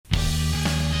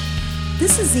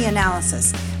This is The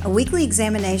Analysis, a weekly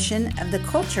examination of the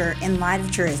culture in light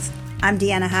of truth. I'm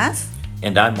Deanna Huff.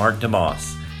 And I'm Mark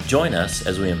DeMoss. Join us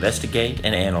as we investigate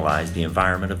and analyze the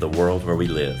environment of the world where we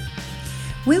live.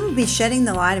 We will be shedding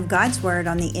the light of God's Word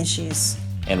on the issues.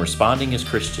 And responding as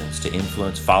Christians to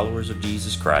influence followers of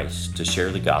Jesus Christ to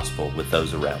share the gospel with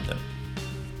those around them.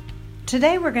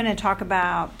 Today we're going to talk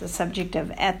about the subject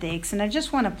of ethics, and I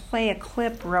just want to play a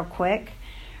clip real quick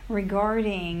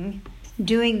regarding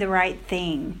doing the right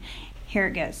thing. Here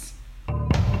it goes.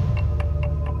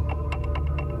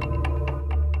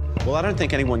 Well, I don't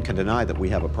think anyone can deny that we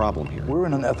have a problem here. We're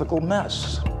in an ethical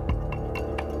mess.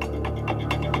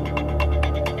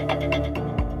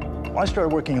 I started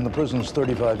working in the prisons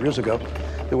 35 years ago.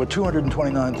 There were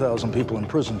 229,000 people in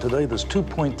prison. Today, there's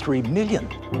 2.3 million.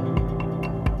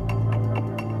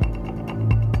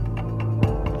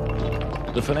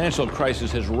 The financial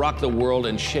crisis has rocked the world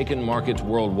and shaken markets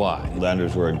worldwide.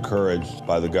 Lenders were encouraged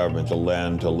by the government to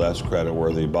lend to less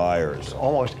creditworthy buyers.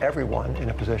 Almost everyone in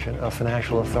a position of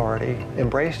financial authority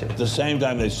embraced it. At the same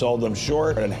time, they sold them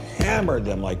short and hammered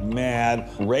them like mad,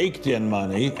 raked in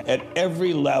money. At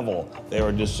every level, they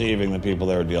were deceiving the people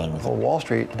they were dealing with. Well, Wall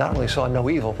Street not only saw no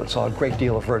evil, but saw a great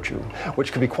deal of virtue,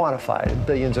 which could be quantified in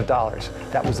billions of dollars.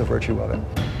 That was the virtue of it.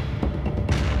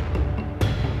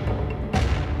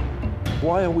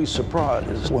 Why are we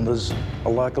surprised when there's a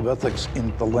lack of ethics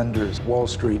in the lenders, Wall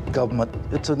Street, government?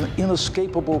 It's an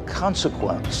inescapable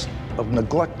consequence of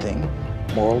neglecting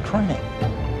moral training.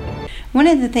 One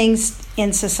of the things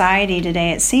in society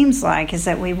today, it seems like, is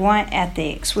that we want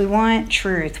ethics, we want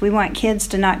truth, we want kids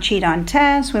to not cheat on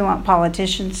tests, we want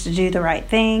politicians to do the right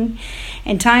thing.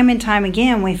 And time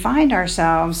again, we find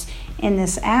ourselves in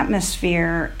this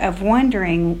atmosphere of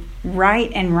wondering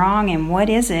right and wrong and what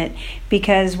is it,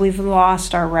 because we've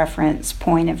lost our reference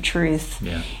point of truth.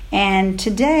 Yeah. And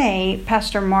today,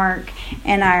 Pastor Mark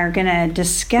and I are going to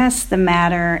discuss the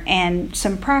matter and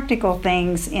some practical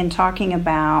things in talking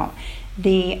about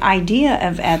the idea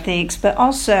of ethics, but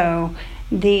also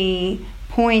the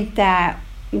point that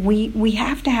we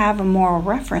have to have a moral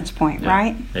reference point,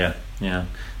 right? Yeah.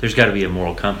 There's got to be a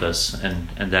moral compass, and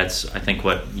that's, I think,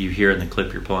 what you hear in the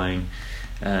clip you're playing.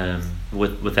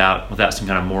 Without some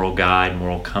kind of moral guide,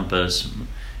 moral compass,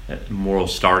 moral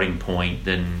starting point,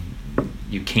 then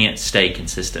you can't stay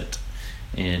consistent.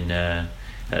 And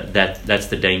that's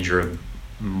the danger of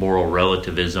moral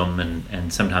relativism,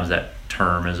 and sometimes that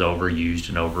term is overused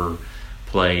and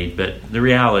overplayed. But the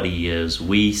reality is,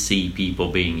 we see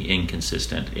people being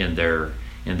inconsistent in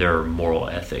their moral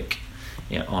ethic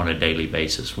on a daily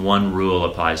basis. One rule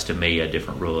applies to me, a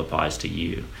different rule applies to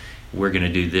you. We're going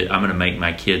to do this. I'm going to make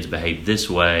my kids behave this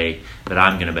way, but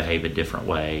I'm going to behave a different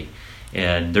way.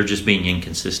 And they're just being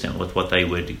inconsistent with what we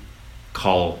would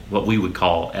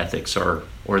call ethics or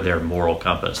their moral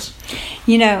compass.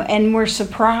 And we're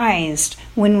surprised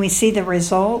when we see the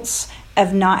results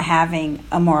of not having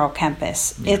a moral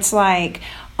compass. Yeah. It's like,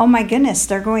 oh my goodness,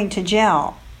 they're going to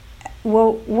jail.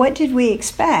 Well, what did we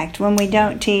expect when we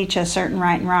don't teach a certain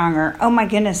right and wrong? Or, oh my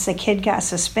goodness, the kid got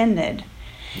suspended.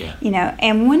 Yeah.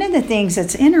 And one of the things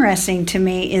that's interesting to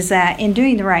me is that in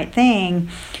doing the right thing,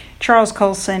 Charles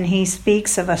Colson, he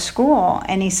speaks of a school,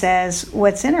 and he says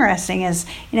what's interesting is,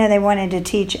 they wanted to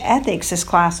teach ethics, this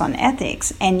class on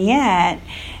ethics, and yet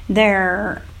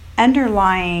their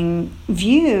underlying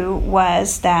view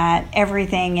was that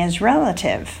everything is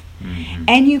relative. Mm-hmm.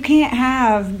 And you can't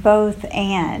have both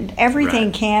and. Everything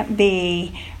Right. can't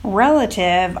be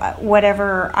relative,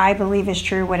 whatever I believe is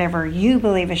true, whatever you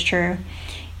believe is true,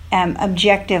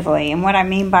 objectively. And what I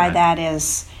mean by Right. that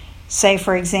is, say,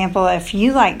 for example, if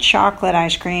you like chocolate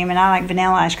ice cream and I like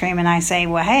vanilla ice cream, and I say,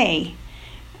 well, hey,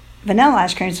 vanilla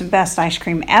ice cream is the best ice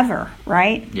cream ever,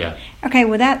 right? Yeah. Okay,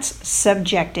 well, that's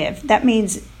subjective. That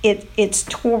means it's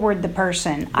toward the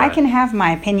person. Right. I can have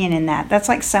my opinion in that. That's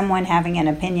like someone having an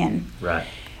opinion. Right.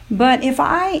 But if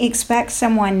I expect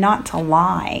someone not to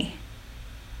lie,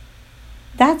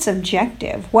 that's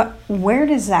objective. Where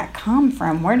does that come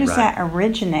from? Where does Right. that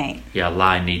originate? Yeah, a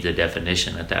lie needs a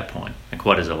definition at that point. Like,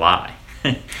 what is a lie?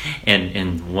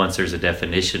 and once there's a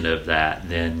definition of that,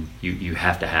 then you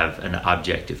have to have an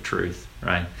objective truth,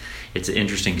 right? It's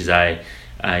interesting because I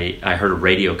heard a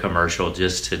radio commercial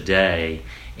just today,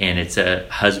 and it's a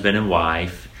husband and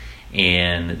wife,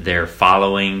 and they're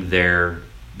following their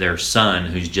son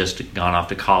who's just gone off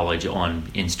to college on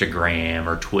Instagram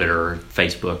or Twitter or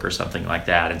Facebook or something like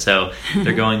that. And so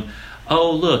they're going,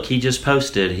 oh, look, he just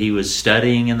posted he was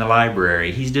studying in the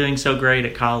library. He's doing so great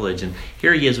at college. And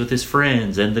here he is with his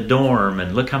friends in the dorm,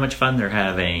 and look how much fun they're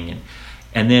having.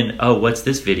 And then, oh, what's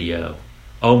this video?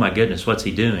 Oh, my goodness, what's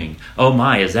he doing? Oh,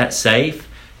 my, is that safe?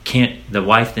 the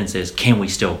wife then says, can we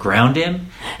still ground him?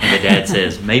 And the dad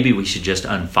says, maybe we should just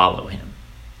unfollow him.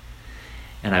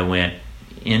 And I went,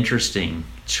 interesting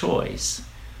choice.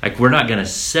 Like, we're not going to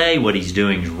say what he's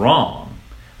doing is wrong.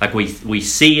 Like, we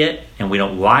see it and we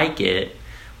don't like it.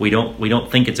 We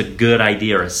don't think it's a good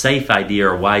idea or a safe idea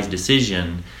or a wise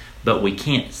decision, but we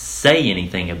can't say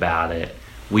anything about it.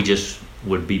 We just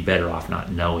would be better off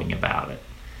not knowing about it.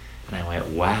 And I went,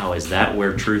 wow, is that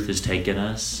where truth has taken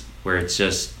us? Where it's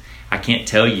just, I can't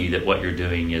tell you that what you're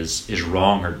doing is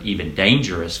wrong or even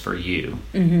dangerous for you.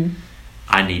 Mm-hmm.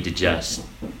 I need to just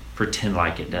pretend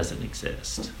like it doesn't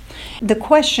exist. The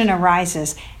question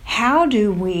arises, how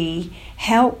do we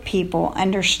help people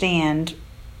understand,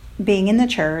 being in the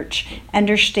church,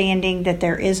 understanding that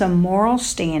there is a moral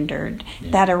standard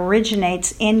that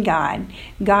originates in God?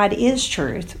 God is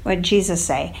truth. What did Jesus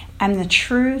say? I'm the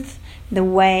truth, the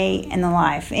way, and the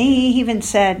life. And he even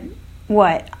said,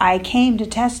 what? I came to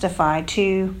testify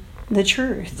to the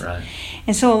truth. Right.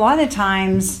 And so a lot of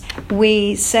times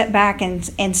we sit back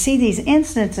and see these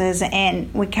instances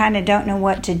and we kind of don't know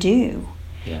what to do.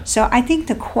 Yeah. So I think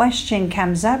the question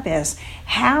comes up is,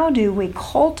 how do we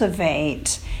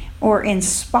cultivate or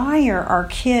inspire our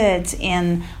kids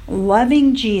in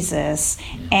loving Jesus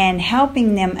and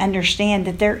helping them understand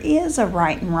that there is a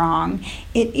right and wrong?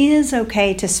 It is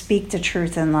okay to speak the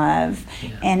truth in love,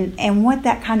 and what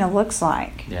that kind of looks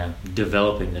like. Yeah,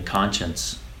 developing the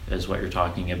conscience is what you're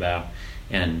talking about.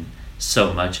 And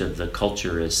so much of the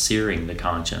culture is searing the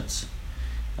conscience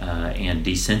and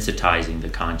desensitizing the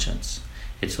conscience.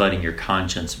 It's letting your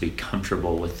conscience be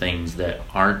comfortable with things that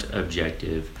aren't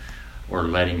objective, or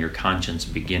letting your conscience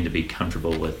begin to be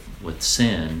comfortable with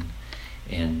sin.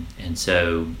 And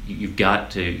so you've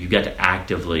got to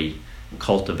actively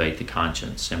cultivate the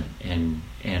conscience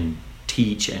and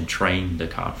teach and train the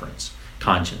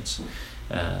conscience.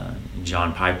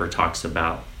 John Piper talks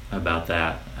about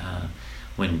that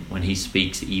when he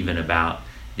speaks even about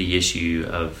the issue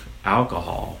of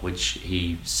alcohol, which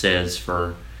he says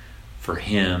for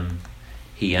him,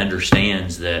 he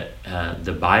understands that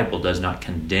the Bible does not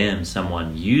condemn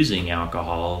someone using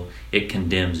alcohol; it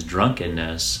condemns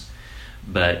drunkenness.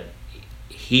 But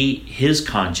his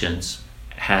conscience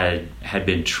had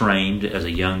been trained as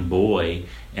a young boy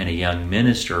and a young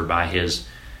minister by his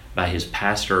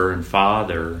pastor and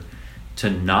father to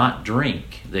not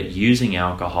drink, that using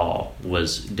alcohol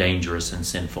was dangerous and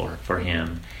sinful for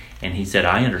him. And he said,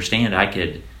 I understand I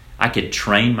could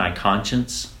train my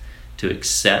conscience to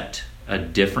accept a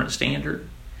different standard,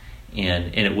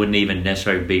 and it wouldn't even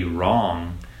necessarily be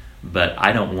wrong, but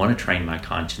I don't want to train my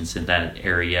conscience in that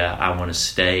area. I want to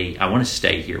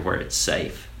stay here where it's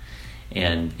safe.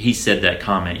 And he said that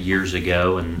comment years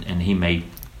ago, and he may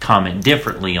comment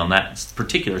differently on that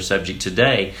particular subject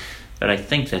today, but I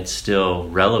think that's still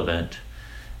relevant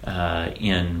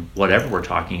in whatever we're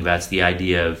talking about. It's the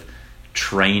idea of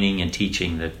training and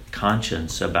teaching the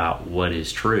conscience about what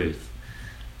is truth.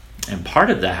 And part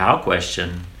of the how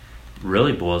question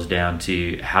really boils down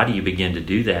to, how do you begin to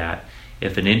do that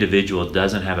if an individual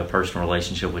doesn't have a personal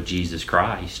relationship with Jesus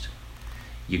Christ?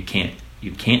 You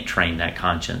can't train that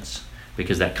conscience,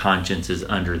 because that conscience is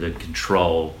under the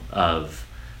control of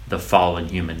the fallen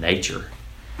human nature.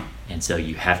 And so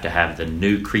you have to have the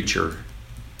new creature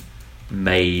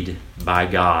made by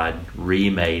God,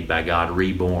 remade by God,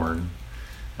 reborn.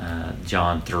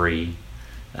 John 3,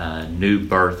 new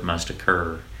birth must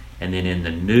occur. And then in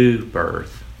the new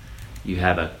birth, you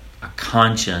have a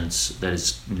conscience that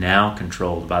is now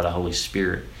controlled by the Holy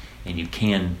Spirit, and you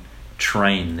can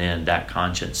train then that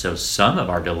conscience. So some of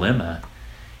our dilemma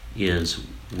is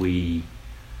we're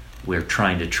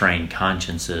trying to train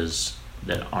consciences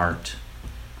that aren't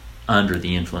under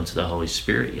the influence of the Holy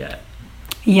Spirit yet.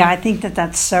 Yeah, I think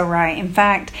that's so right. In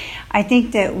fact, I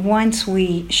think that once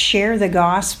we share the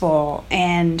gospel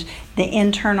and the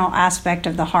internal aspect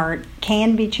of the heart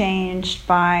can be changed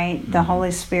by the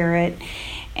Holy Spirit,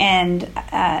 and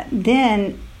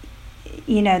then,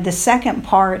 the second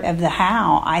part of the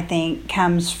how, I think,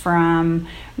 comes from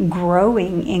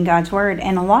growing in God's Word.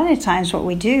 And a lot of times what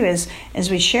we do is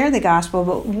we share the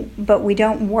gospel, but we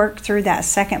don't work through that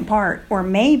second part. Or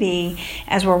maybe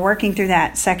as we're working through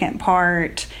that second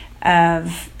part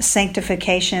of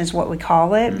sanctification is what we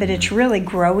call it, but it's really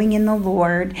growing in the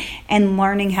Lord and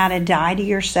learning how to die to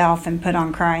yourself and put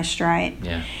on Christ, right?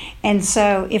 Yeah. And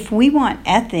so if we want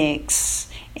ethics,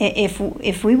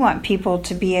 if we want people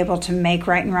to be able to make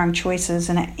right and wrong choices,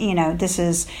 and this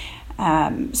is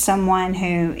someone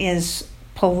who is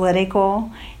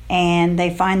political and they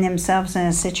find themselves in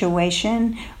a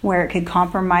situation where it could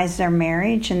compromise their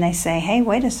marriage, and they say, hey,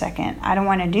 wait a second, I don't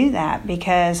want to do that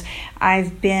because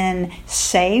I've been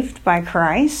saved by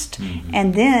Christ.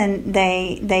 And then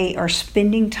they are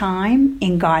spending time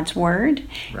in God's Word.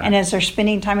 Right. And as they're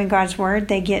spending time in God's Word,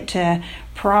 they get to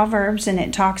Proverbs, and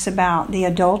it talks about the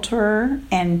adulterer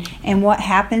and what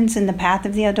happens in the path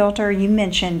of the adulterer. You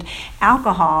mentioned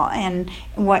alcohol, and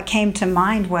what came to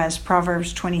mind was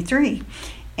Proverbs 23.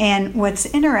 And what's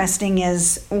interesting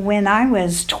is when I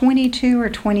was 22 or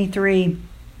 23,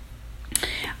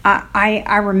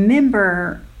 I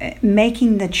remember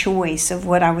making the choice of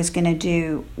what I was going to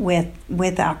do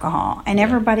with alcohol. And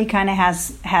everybody kind of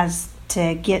has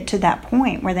to get to that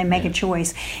point where they make a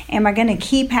choice. Am I going to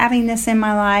keep having this in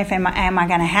my life? Am I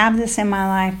going to have this in my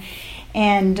life?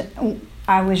 And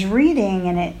I was reading,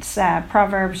 and it's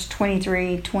Proverbs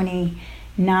 23:29.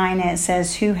 It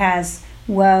says, who has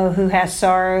woe, who has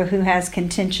sorrow, who has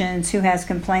contentions, who has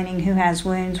complaining, who has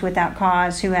wounds without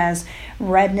cause, who has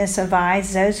redness of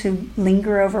eyes, those who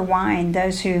linger over wine,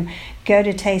 those who go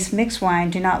to taste mixed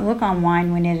wine, do not look on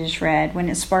wine when it is red, when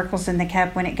it sparkles in the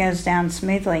cup, when it goes down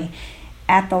smoothly.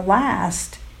 At the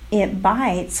last, it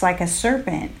bites like a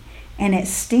serpent, and it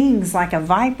stings like a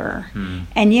viper.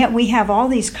 And yet we have all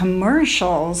these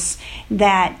commercials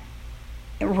that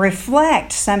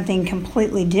reflect something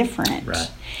completely different. Right.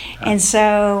 And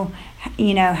so,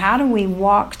 how do we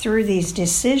walk through these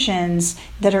decisions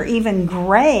that are even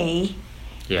gray?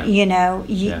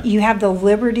 You have the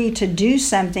liberty to do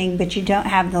something, but you don't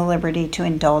have the liberty to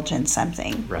indulge in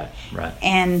something. Right.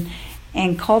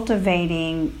 And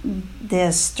cultivating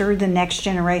this through the next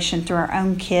generation, through our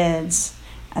own kids,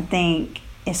 I think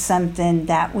is something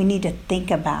that we need to think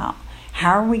about.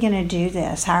 How are we going to do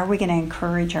this? How are we going to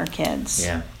encourage our kids?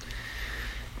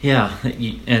 Yeah,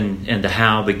 and the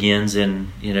how begins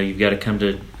in, you've got to come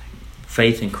to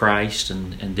faith in Christ,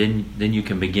 and then you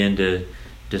can begin to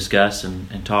discuss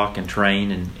and talk and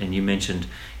train, and you mentioned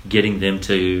getting them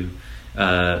to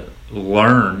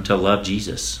learn to love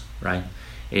Jesus, right?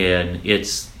 And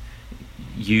it's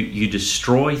you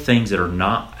destroy things that are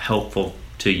not helpful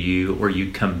to you, or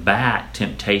you combat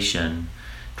temptation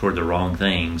toward the wrong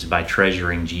things by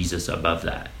treasuring Jesus above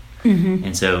that.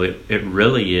 And so it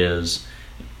really is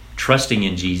trusting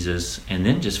in Jesus and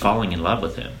then just falling in love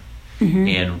with him,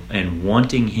 and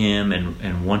wanting him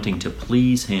and wanting to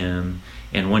please him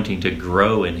and wanting to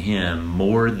grow in him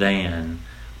more than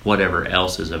whatever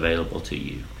else is available to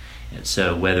you. And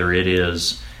so whether it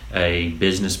is a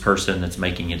business person that's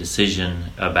making a decision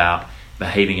about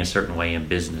behaving a certain way in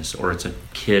business, or it's a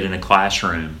kid in a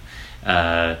classroom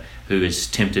who is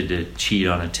tempted to cheat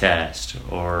on a test,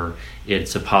 or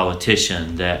it's a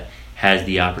politician that has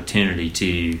the opportunity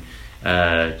to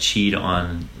cheat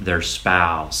on their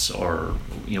spouse, or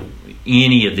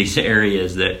any of these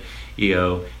areas that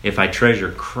if I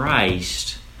treasure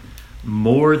Christ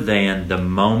more than the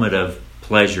moment of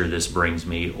pleasure this brings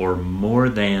me, or more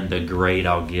than the grade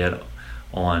I'll get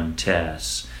on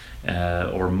tests,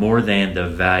 or more than the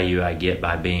value I get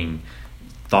by being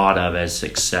thought of as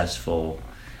successful,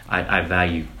 I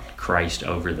value Christ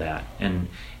over that. And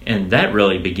that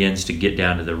really begins to get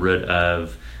down to the root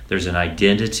of, there's an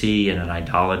identity and an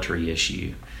idolatry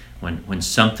issue. When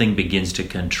something begins to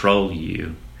control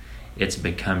you, it's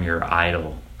become your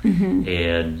idol.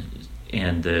 And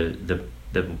the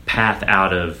path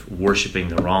out of worshiping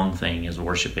the wrong thing is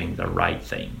worshiping the right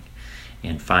thing,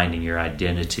 and finding your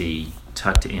identity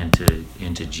tucked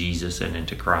into Jesus and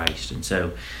into Christ. And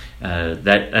so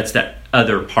that's that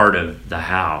other part of the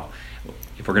how.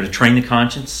 If we're going to train the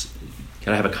conscience, you've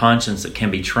got to have a conscience that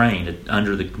can be trained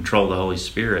under the control of the Holy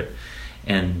Spirit.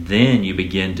 And then you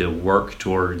begin to work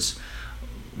towards,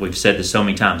 we've said this so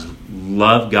many times,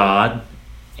 love God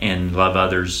and love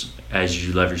others as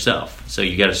you love yourself. So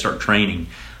you got to start training,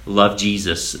 love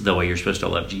Jesus the way you're supposed to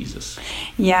love Jesus.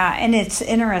 Yeah, and it's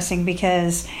interesting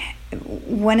because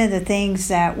one of the things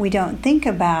that we don't think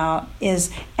about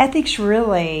is ethics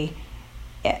really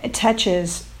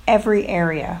touches every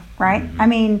area, right? I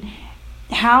mean,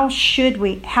 how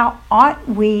ought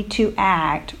we to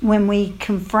act when we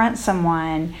confront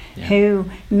someone who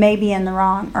may be in the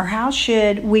wrong, or how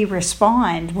should we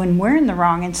respond when we're in the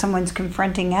wrong and someone's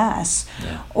confronting us?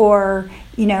 Or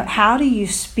how do you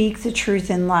speak the truth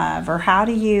in love? Or how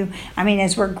do you,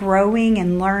 as we're growing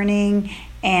and learning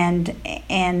and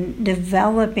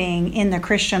developing in the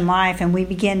Christian life, and we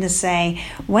begin to say,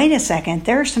 wait a second,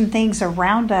 there are some things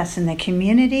around us in the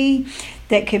community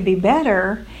that could be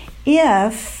better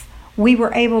if we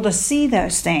were able to see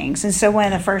those things. And so one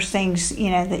of the first things,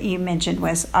 that you mentioned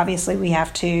was obviously we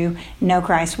have to know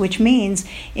Christ, which means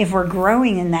if we're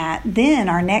growing in that, then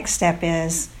our next step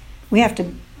is we have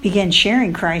to begin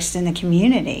sharing Christ in the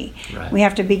community. Right. We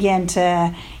have to begin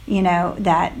to,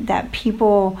 that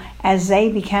people, as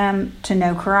they become to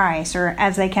know Christ, or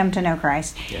as they come to know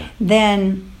Christ,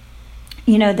 then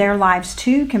their lives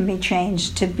too can be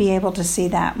changed to be able to see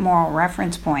that moral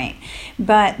reference point.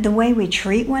 But the way we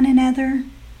treat one another,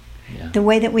 the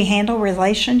way that we handle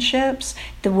relationships,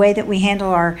 the way that we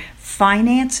handle our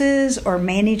finances or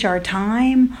manage our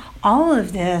time, all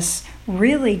of this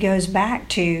really goes back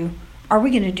to, are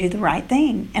we going to do the right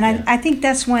thing? And I think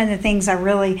that's one of the things I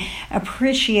really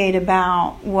appreciate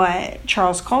about what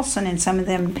Charles Colson and some of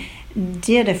them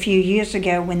did a few years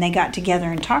ago when they got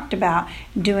together and talked about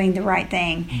doing the right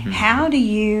thing. Mm-hmm. How do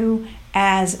you,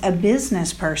 as a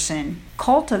business person,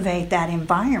 cultivate that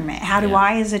environment? How do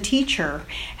I, as a teacher,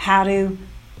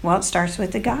 it starts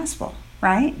with the gospel,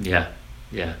 right? Yeah.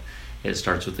 It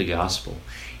starts with the gospel.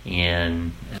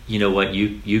 And you know what?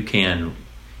 You can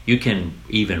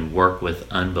even work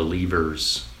with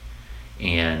unbelievers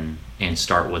and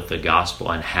start with the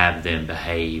gospel and have them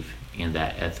behave in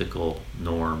that ethical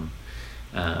norm.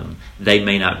 They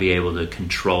may not be able to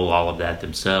control all of that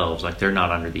themselves, like they're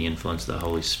not under the influence of the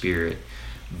Holy Spirit,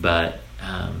 but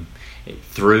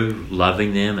through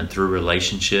loving them and through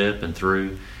relationship and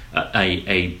through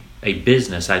a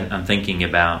business, I'm thinking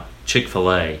about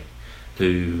Chick-fil-A,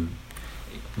 who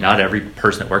not every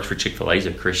person that works for Chick-fil-A is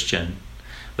a Christian,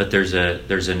 but there's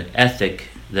an ethic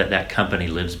that company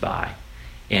lives by.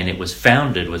 And it was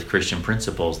founded with Christian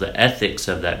principles. The ethics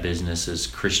of that business is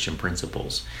Christian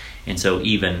principles. And so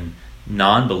even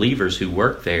non-believers who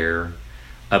work there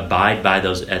abide by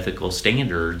those ethical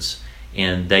standards,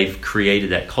 and they've created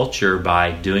that culture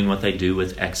by doing what they do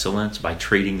with excellence, by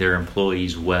treating their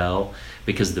employees well,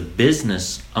 because the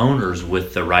business owners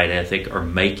with the right ethic are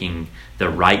making the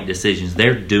right decisions.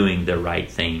 They're doing the right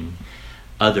thing.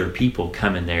 Other people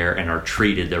come in there and are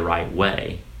treated the right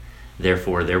way.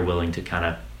 Therefore, they're willing to kind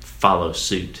of follow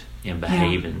suit and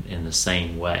behave in the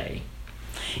same way.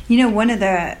 One of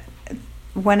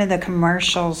the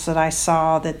commercials that I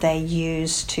saw that they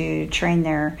used to train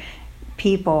their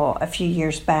people a few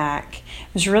years back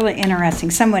was really interesting.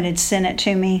 Someone had sent it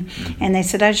to me, and they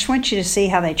said, I just want you to see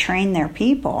how they train their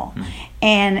people.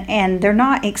 And they're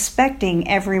not expecting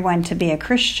everyone to be a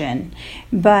Christian,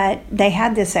 but they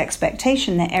had this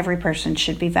expectation that every person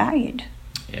should be valued.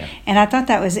 Yeah. And I thought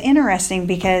that was interesting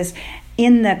because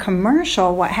in the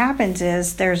commercial, what happens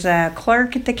is there's a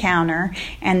clerk at the counter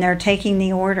and they're taking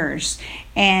the orders,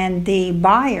 and the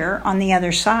buyer on the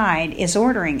other side is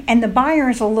ordering, and the buyer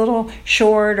is a little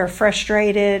short or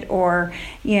frustrated, or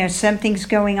something's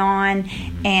going on,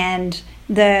 and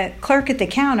the clerk at the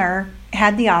counter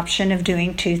had the option of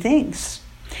doing two things.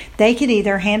 They could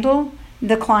either handle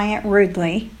the client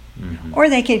rudely, or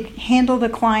they could handle the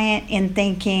client in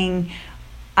thinking,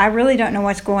 I really don't know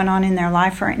what's going on in their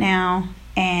life right now,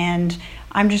 and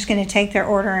I'm just going to take their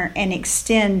order and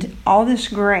extend all this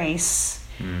grace,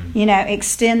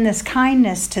 extend this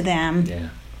kindness to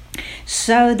them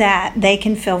so that they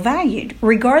can feel valued,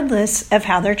 regardless of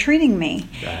how they're treating me.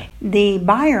 Right. The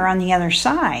buyer on the other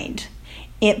side,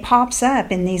 it pops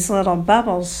up in these little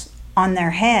bubbles on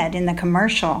their head in the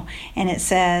commercial, and it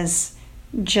says,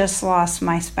 just lost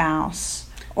my spouse,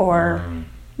 or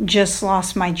just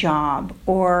lost my job,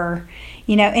 or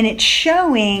and it's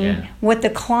showing what the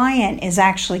client is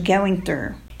actually going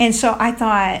through. And so I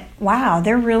thought, wow,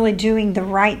 they're really doing the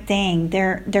right thing.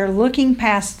 They're looking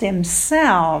past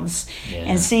themselves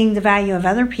and seeing the value of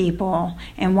other people.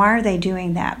 And why are they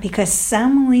doing that? Because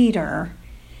some leader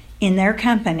in their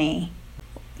company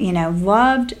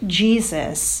loved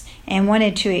Jesus and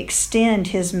wanted to extend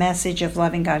his message of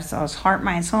loving God with all his heart,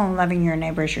 mind, soul, and loving your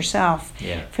neighbor as yourself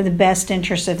for the best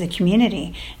interest of the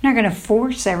community. I'm not going to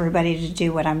force everybody to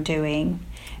do what I'm doing,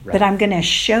 but I'm going to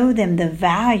show them the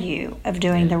value of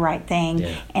doing the right thing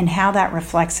and how that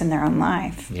reflects in their own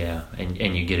life. Yeah,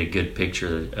 and you get a good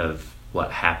picture of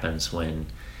what happens when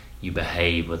you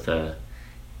behave with a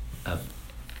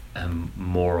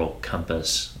moral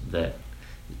compass that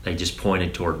they just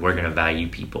pointed toward. We're going to value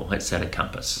people. It set a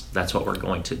compass. That's what we're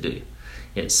going to do.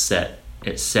 It's set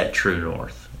true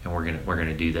north, and we're going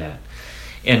to do that.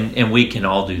 And we can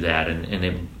all do that. And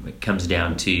it comes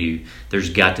down to there's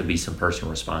got to be some personal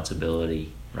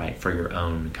responsibility, right, for your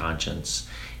own conscience,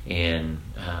 and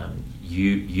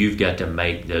you've got to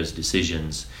make those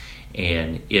decisions.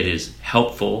 And it is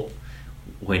helpful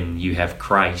when you have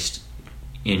Christ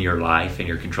in your life and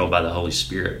you're controlled by the Holy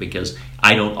Spirit, because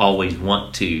I don't always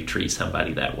want to treat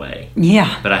somebody that way.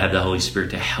 Yeah. But I have the Holy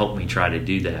Spirit to help me try to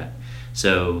do that.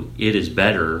 So it is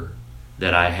better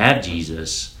that I have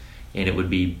Jesus, and it would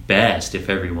be best if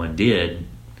everyone did,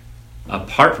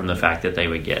 apart from the fact that they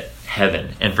would get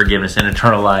heaven and forgiveness and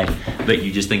eternal life. But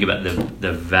you just think about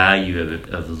the value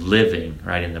of living,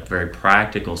 right, in the very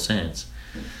practical sense.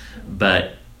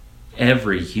 But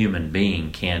every human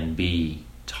being can be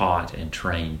taught and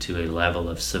trained to a level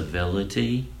of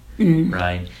civility,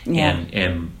 right? Yeah.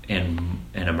 And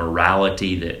a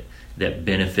morality that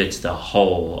benefits the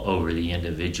whole over the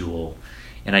individual.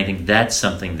 And I think that's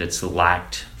something that's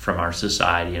lacked from our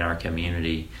society and our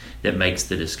community, that makes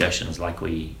the discussions like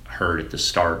we heard at the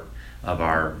start of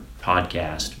our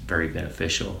podcast very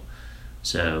beneficial.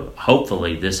 So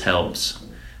hopefully this helps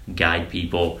guide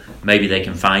people. Maybe they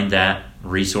can find that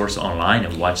resource online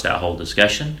and watch that whole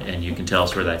discussion, and you can tell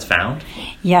us where that's found.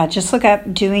 Yeah, just look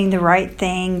up Doing the Right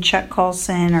Thing, Chuck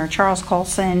Colson or Charles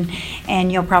Colson,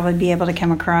 and you'll probably be able to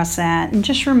come across that. And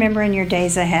just remember in your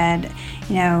days ahead,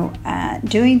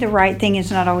 doing the right thing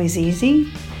is not always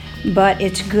easy, but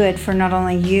it's good for not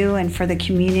only you and for the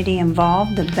community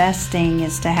involved. The best thing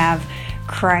is to have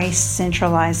Christ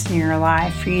centralized in your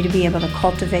life, for you to be able to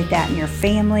cultivate that in your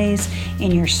families,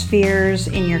 in your spheres,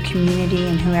 in your community,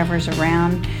 and whoever's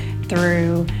around,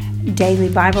 through daily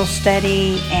Bible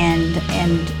study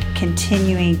and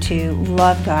continuing to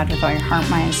love God with all your heart,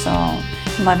 mind, and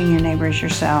soul, loving your neighbor as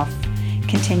yourself,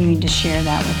 continuing to share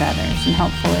that with others, and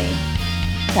hopefully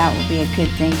that will be a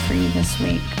good thing for you this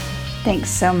week. Thanks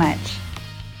so much.